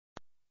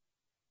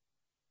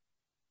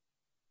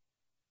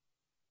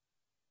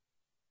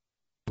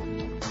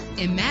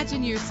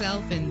Imagine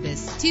yourself in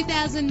this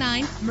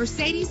 2009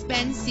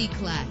 Mercedes-Benz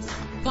C-Class.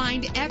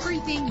 Find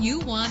everything you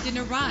want in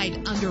a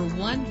ride under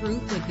one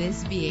roof with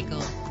this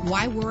vehicle.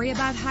 Why worry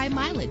about high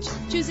mileage?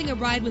 Choosing a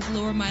ride with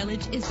lower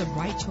mileage is the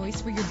right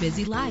choice for your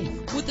busy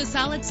life. With a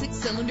solid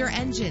 6-cylinder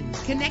engine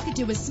connected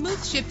to a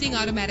smooth shifting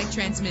automatic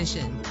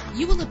transmission,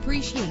 you will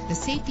appreciate the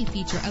safety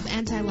feature of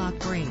anti-lock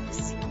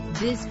brakes.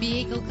 This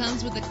vehicle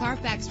comes with a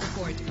Carfax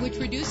report, which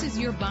reduces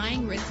your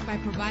buying risk by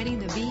providing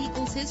the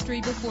vehicle's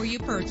history before you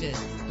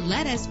purchase.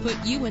 Let us put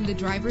you in the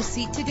driver's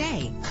seat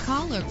today.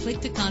 Call or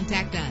click to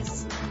contact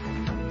us.